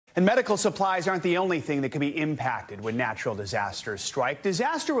And medical supplies aren't the only thing that can be impacted when natural disasters strike.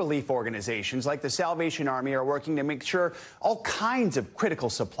 Disaster relief organizations like the Salvation Army are working to make sure all kinds of critical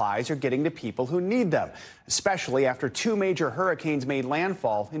supplies are getting to people who need them, especially after two major hurricanes made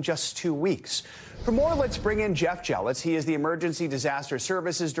landfall in just 2 weeks. For more, let's bring in Jeff Jellets. He is the Emergency Disaster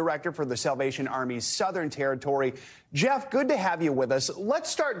Services Director for the Salvation Army's Southern Territory. Jeff, good to have you with us. Let's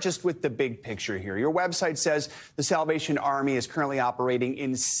start just with the big picture here. Your website says the Salvation Army is currently operating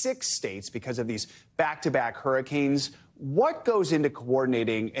in 6 states because of these back-to-back hurricanes. What goes into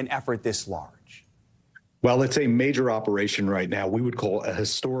coordinating an effort this large? Well, it's a major operation right now. We would call it a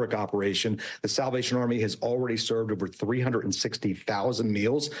historic operation. The Salvation Army has already served over 360,000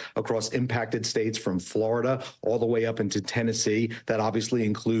 meals across impacted states from Florida all the way up into Tennessee. That obviously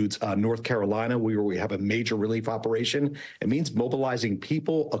includes North Carolina, where we have a major relief operation. It means mobilizing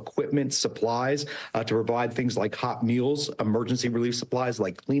people, equipment, supplies to provide things like hot meals, emergency relief supplies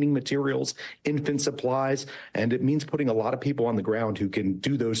like cleaning materials, infant supplies, and it means putting a lot of people on the ground who can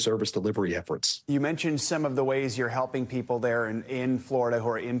do those service delivery efforts. You mentioned some of the ways you're helping people there in Florida who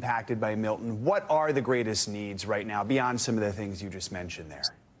are impacted by Milton. What are the greatest needs right now beyond some of the things you just mentioned there?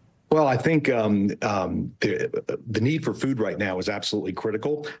 Well, I think the need for food right now is absolutely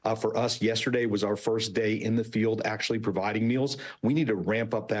critical. For us, yesterday was our first day in the field actually providing meals. We need to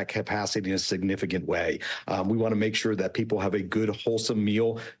ramp up that capacity in a significant way. We want to make sure that people have a good, wholesome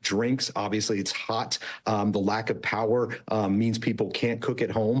meal. Drinks, obviously, it's hot. The lack of power means people can't cook at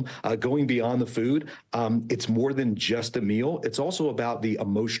home. Going beyond the food, it's more than just a meal. It's also about the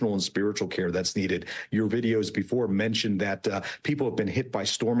emotional and spiritual care that's needed. Your videos before mentioned that people have been hit by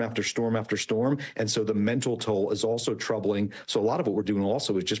storm after storm after storm. And so the mental toll is also troubling. So a lot of what we're doing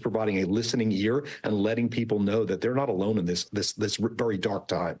also is just providing a listening ear and letting people know that they're not alone in this very dark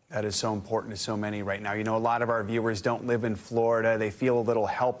time. That is so important to so many right now. You know, a lot of our viewers don't live in Florida. They feel a little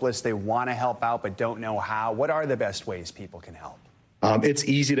helpless. They want to help out, but don't know how. What are the best ways people can help? It's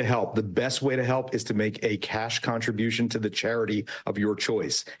easy to help. The best way to help is to make a cash contribution to the charity of your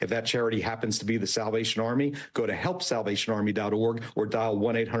choice. If that charity happens to be the Salvation Army, go to helpsalvationarmy.org or dial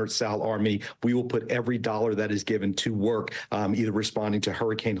 1-800-SAL-ARMY. We will put every dollar that is given to work, either responding to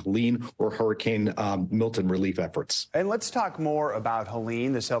Hurricane Helene or Hurricane Milton relief efforts. And let's talk more about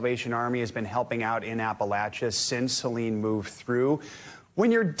Helene. The Salvation Army has been helping out in Appalachia since Helene moved through.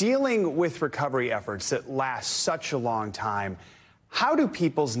 When you're dealing with recovery efforts that last such a long time, how do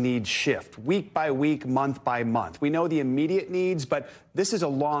people's needs shift week by week, month by month? We know the immediate needs, but this is a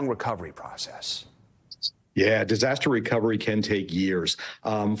long recovery process. Yeah, disaster recovery can take years.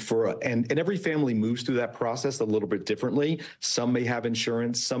 And every family moves through that process a little bit differently. Some may have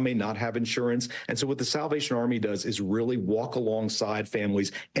insurance, some may not have insurance. And so what the Salvation Army does is really walk alongside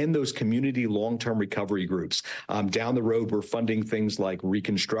families and those community long-term recovery groups. Down the road, we're funding things like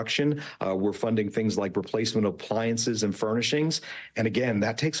reconstruction. We're funding things like replacement of appliances and furnishings. And again,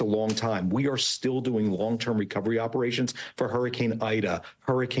 that takes a long time. We are still doing long-term recovery operations for Hurricane Ida,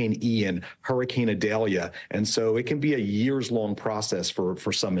 Hurricane Ian, Hurricane Idalia. And so it can be a years-long process for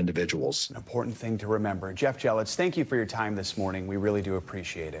some individuals. An important thing to remember. Jeff Jellets, thank you for your time this morning. We really do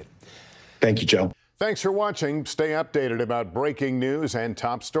appreciate it. Thank you, Joe. Thanks for watching. Stay updated about breaking news and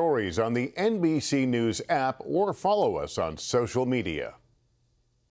top stories on the NBC News app or follow us on social media.